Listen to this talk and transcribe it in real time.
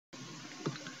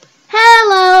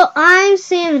Hello, I'm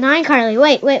Sam and I'm Carly.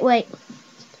 Wait.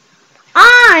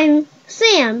 I'm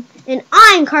Sam and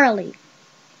I'm Carly.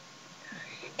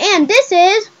 And this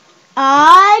is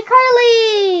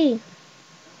iCarly.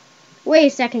 Wait a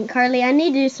second, Carly. I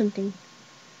need to do something.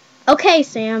 Okay,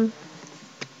 Sam.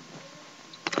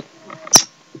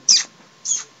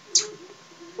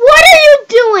 What are you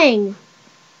doing?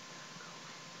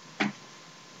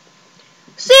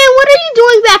 Sam, what are you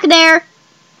doing back there?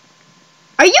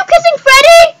 Are you kissing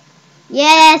Freddy?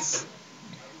 Yes.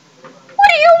 What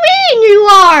do you mean you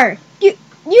are? You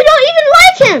don't even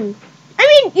like him. I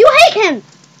mean, you hate him.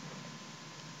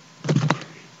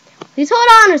 Please hold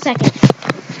on a second.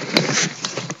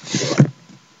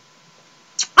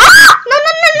 Ah!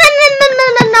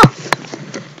 No.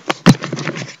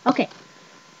 Okay.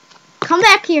 Come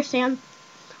back here, Sam.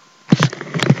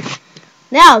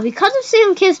 Now, because of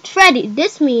Sam kissed Freddy,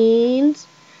 this means,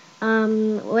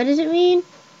 what does it mean?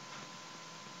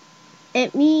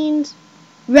 It means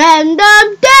random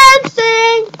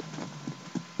dancing.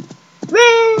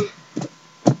 It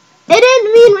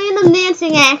didn't mean random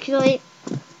dancing, actually.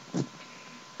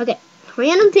 Okay,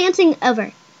 random dancing over.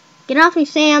 Get off me,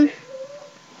 Sam.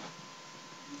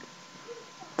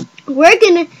 We're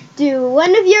gonna do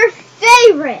one of your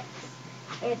favorites.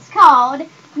 It's called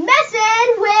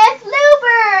Messing with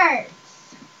Loopers.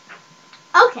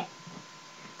 Okay,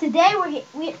 today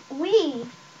we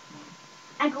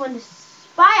are going to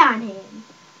spy on him.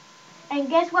 And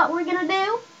guess what we're gonna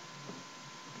do?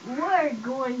 We're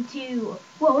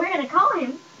gonna call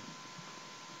him.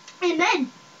 And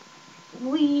then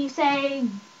we say,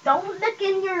 don't look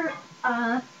in your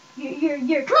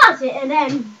closet, and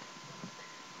then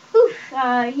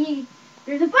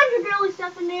there's a bunch of girly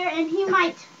stuff in there, and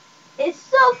it's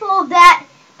so full that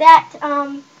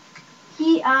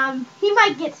he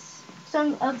might get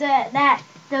some of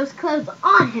those clothes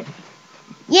on him.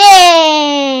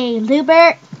 Yay,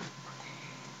 Lubert!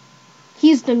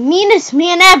 He's the meanest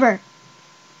man ever.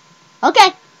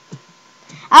 Okay,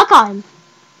 I'll call him.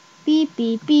 Beep,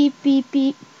 beep, beep, beep,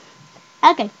 beep.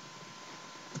 Okay.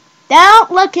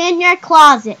 Don't look in your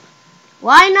closet.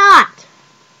 Why not?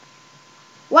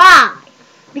 Why?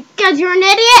 Because you're an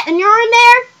idiot and you're in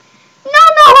there? No,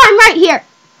 I'm right here.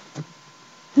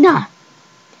 No.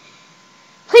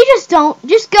 Please just don't.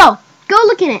 Just go. Go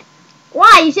look in it.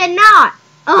 Why? You said not.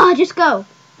 Oh, just go.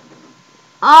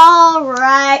 All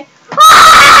right.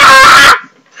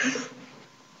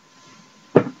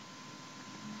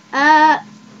 Ah!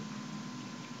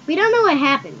 We don't know what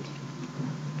happened.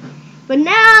 But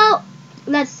now,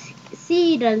 let's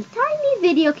see the tiny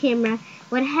video camera,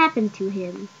 what happened to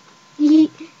him.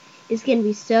 It's going to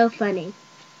be so funny.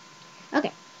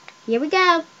 Okay, here we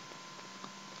go.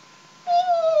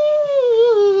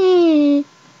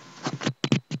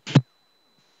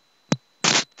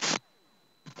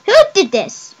 Who did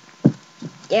this?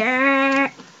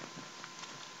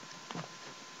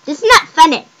 This is not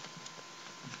funny.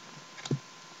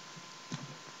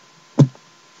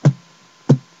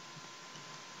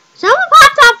 Someone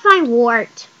popped off my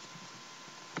wart.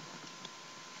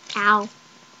 Ow.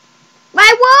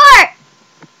 My wart!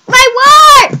 My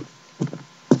wart!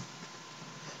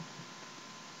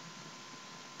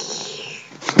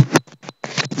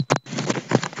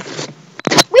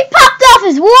 We popped off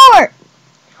his wart!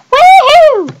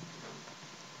 Woohoo!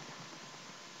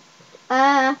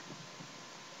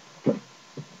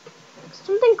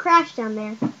 Something crashed down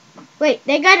there. Wait,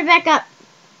 they got it back up.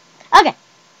 Okay.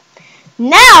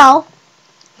 Now,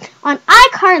 on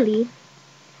iCarly,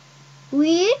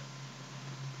 we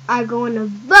are going to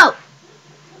vote.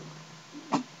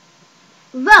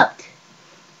 Vote.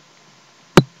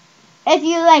 If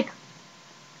you like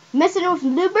messing with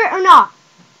Lubert or not.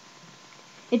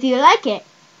 If you like it,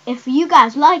 if you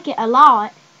guys like it a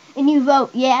lot, and you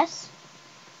vote yes,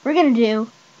 we're going to do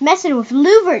Messing with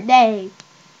Lubert Day.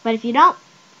 But if you don't,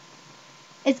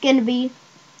 it's going to be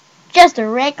just a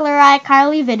regular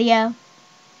iCarly video.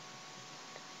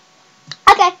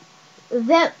 Okay,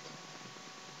 vote.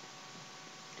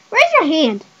 Raise your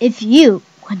hand if you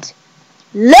want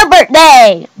Lubert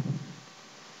Day.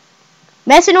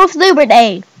 Messing with Lubert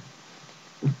Day.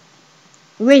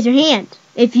 Raise your hand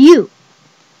if you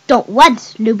don't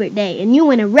want Lubert Day and you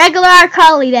want a regular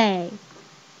iCarly Day.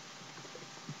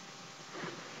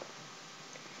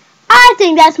 I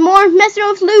think that's more messing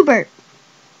with Lubert.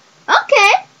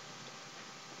 Okay.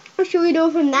 What should we do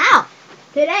from now?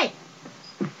 Today.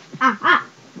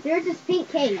 There's this pink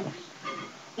cage.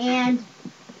 And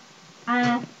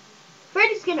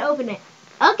Freddy's gonna open it.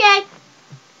 Okay.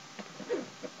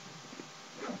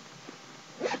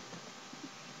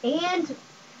 And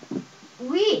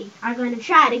we are going to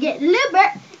try to get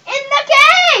Lubert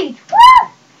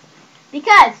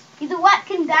Because he's a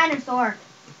Webkinz dinosaur.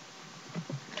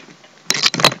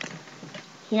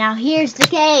 Now here's the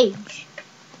cage.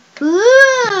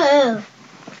 Ooh.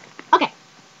 Okay.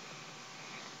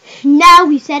 Now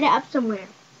we set it up somewhere.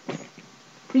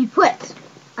 We put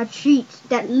a treat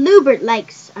that Lubert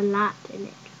likes a lot in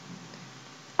it.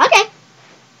 Okay.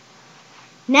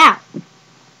 Now,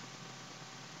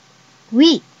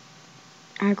 we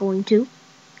are going to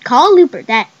call Lubert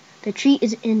that the treat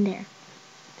is in there.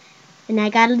 And I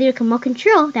got a little remote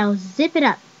control that will zip it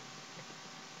up.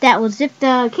 That will zip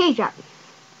the cage up.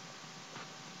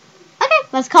 Okay,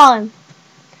 let's call him.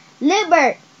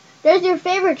 Lubert, there's your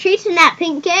favorite treats in that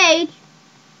pink cage.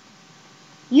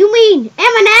 You mean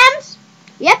M&M's?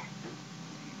 Yep.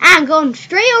 I'm going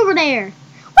straight over there.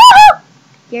 Woohoo!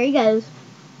 Here he goes.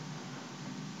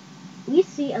 We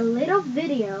see a little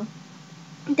video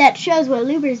that shows what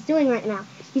Lubert is doing right now.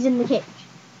 He's in the cage.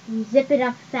 And zip it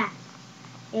up fast.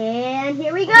 And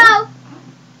here we go.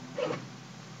 Woo!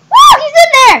 He's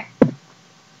in there!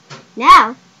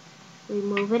 Now, we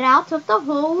move it out of the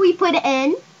hole we put it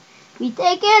in. We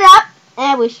take it up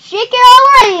and we shake it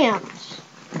all around.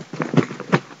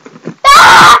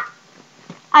 Ah!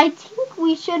 I think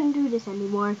we shouldn't do this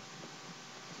anymore.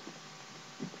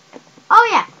 Oh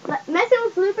yeah, Messing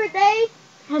with Lubert Day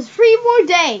has 3 more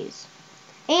days.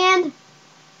 And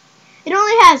it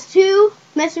only has 2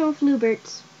 Messing with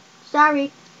Luberts.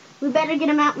 Sorry, we better get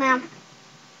them out now.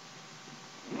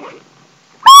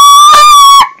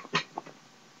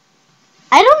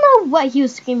 I don't know what he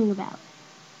was screaming about.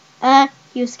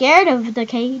 He was scared of the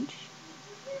cage.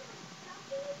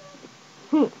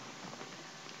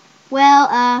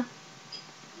 Well,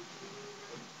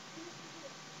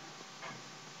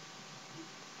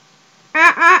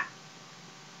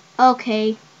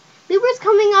 okay. Lubert's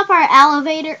coming up our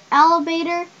elevator,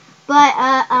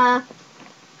 but,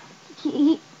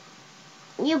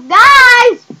 you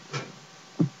guys!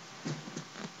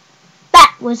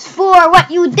 That was for what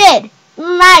you did.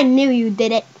 I knew you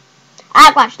did it.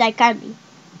 I watched iCarly.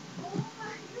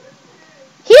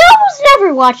 He almost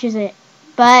never watches it,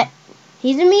 but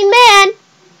he's a mean man.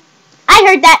 I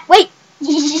heard that. Wait.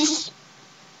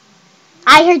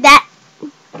 I heard that.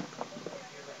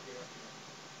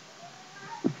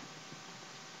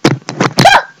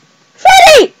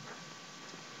 Freddy!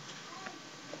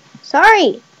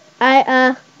 Sorry.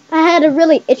 I had a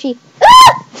really itchy.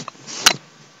 Ah!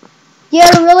 You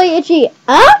had a really itchy.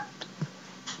 Huh?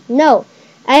 No.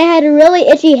 I had a really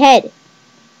itchy head.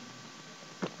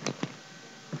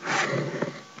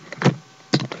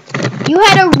 You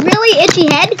had a really itchy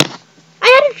head? I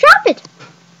had to drop it.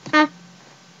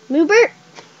 Lubert?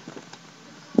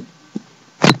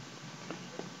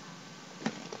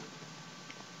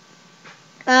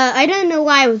 I don't know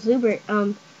why I was Lubert,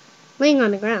 laying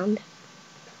on the ground.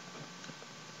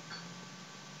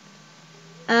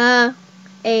 A,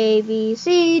 B,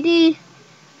 C, D.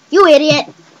 You idiot.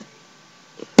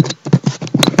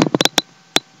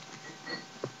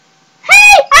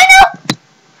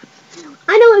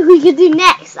 I know what we could do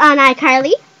next on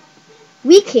iCarly.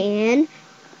 We can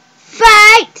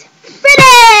fight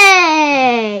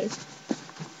Freddy!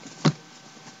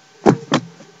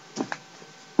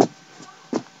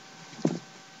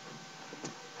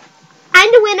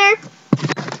 I'm the winner.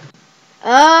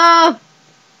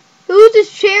 Who's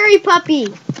this cherry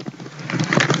puppy?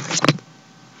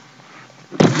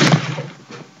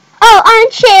 Oh, I'm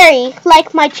Cherry.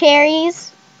 Like my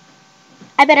cherries.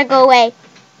 I better go away.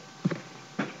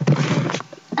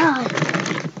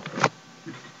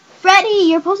 Freddy,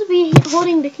 you're supposed to be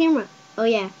holding the camera. Oh,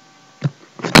 yeah.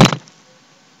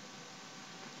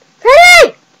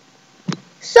 Freddy!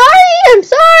 Sorry, I'm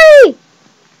sorry!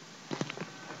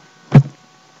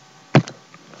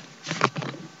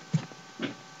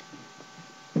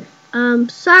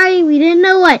 Sorry, we didn't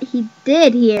know what he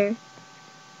did here.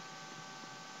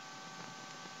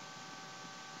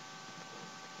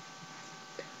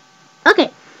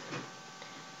 Okay.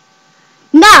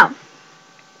 Now,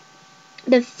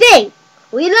 the thing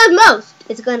we love most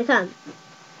is going to come.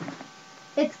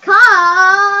 It's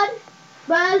called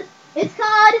Blinky Intro!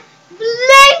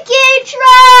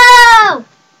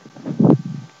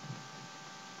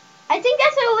 I think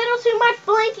that's a little too much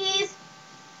Blinkies.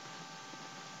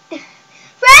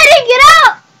 Freddy, get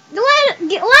out! Let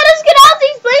us get out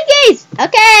these Blinkies!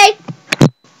 Okay.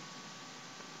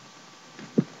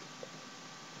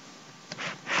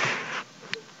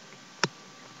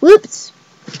 Whoops.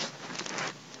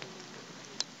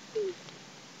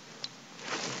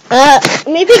 Let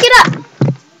me pick it up.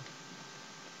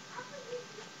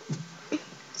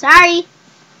 Sorry.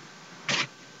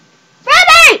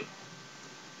 Freddy!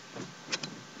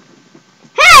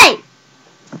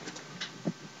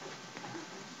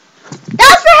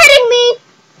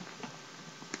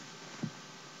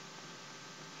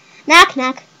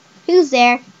 knock. Who's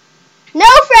there? No,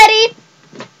 Freddy!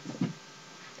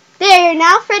 There,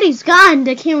 now Freddy's gone.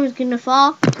 The camera's gonna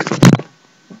fall.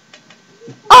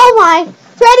 Oh my!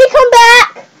 Freddy, come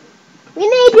back! We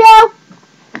need you!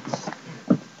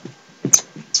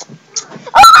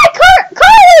 Oh my,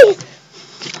 Carly!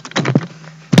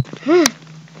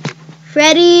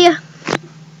 Freddy!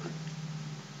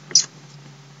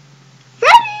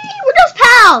 Freddy! We're just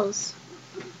pals!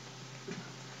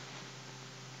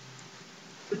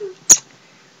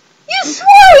 You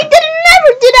swore you didn't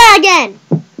never do that again!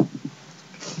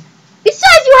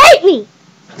 Besides, you hate me!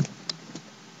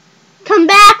 Come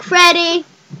back, Freddy!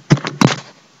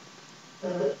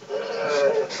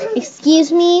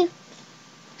 Excuse me?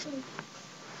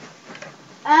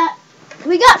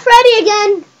 We got Freddy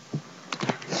again!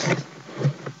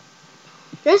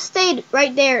 Just stay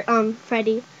right there,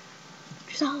 Freddy.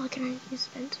 Just all looking at you,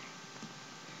 Spencer.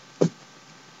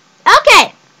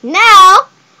 Okay, now,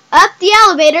 up the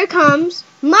elevator comes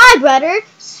my brother,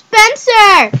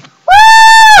 Spencer!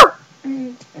 Woo!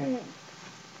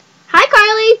 Hi,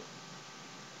 Carly.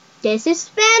 This is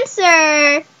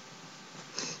Spencer.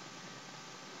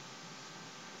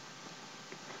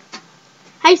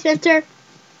 Hi, Spencer.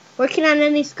 Working on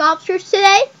any sculptures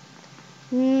today?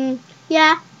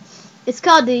 Yeah. It's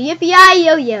called the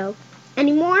Yippee-Yi-Yo-Yo.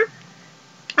 Any more?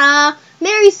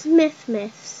 Mary Smith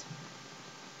myths.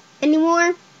 Any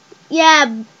more?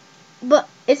 Yeah, but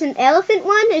it's an elephant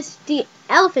one? It's the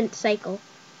elephant cycle.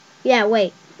 Yeah,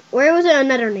 wait. Where was it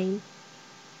another name?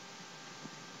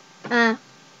 Have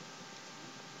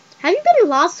you been in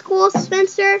law school,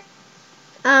 Spencer?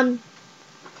 3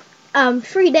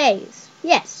 days.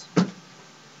 Yes.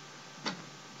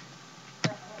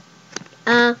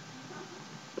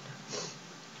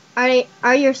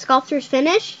 Are your sculptures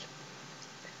finished?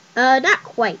 Not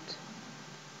quite.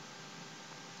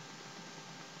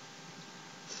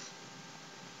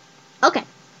 Okay.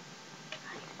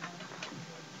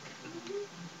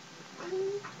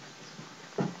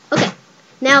 Okay.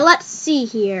 Now let's see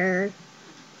here.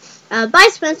 Bye,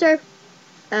 Spencer.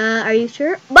 Are you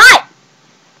sure? Bye!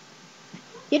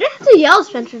 You don't have to yell,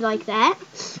 Spencer, like that.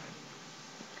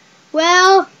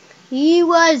 Well, he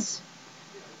was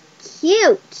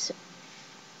cute.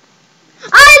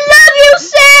 I love you,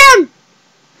 Sam!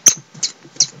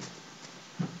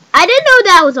 I didn't know what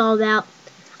that was all about.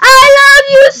 I love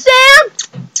you, Sam!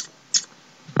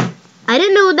 I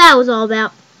didn't know what that was all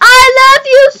about. I love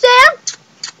you, Sam!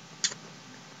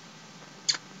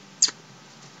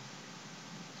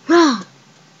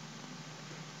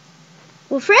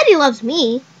 Well, Freddy loves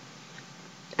me.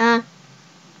 Sam,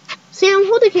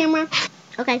 hold the camera.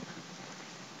 Okay.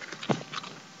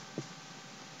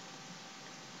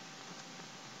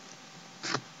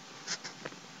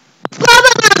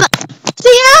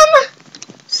 Sam!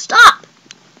 Stop!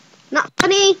 Not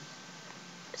funny.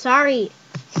 Sorry.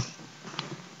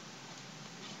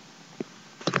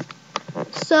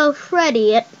 So,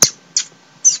 Freddy,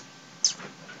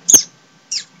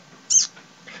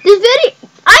 this video,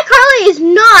 iCarly is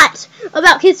not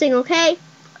about kissing, okay?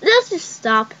 Let's just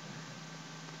stop.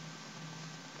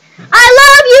 I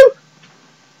love you!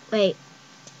 Wait.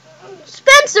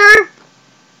 Spencer!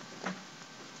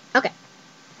 Okay.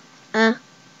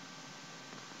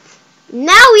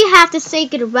 Now we have to say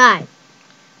goodbye.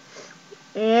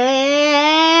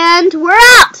 And we're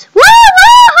out!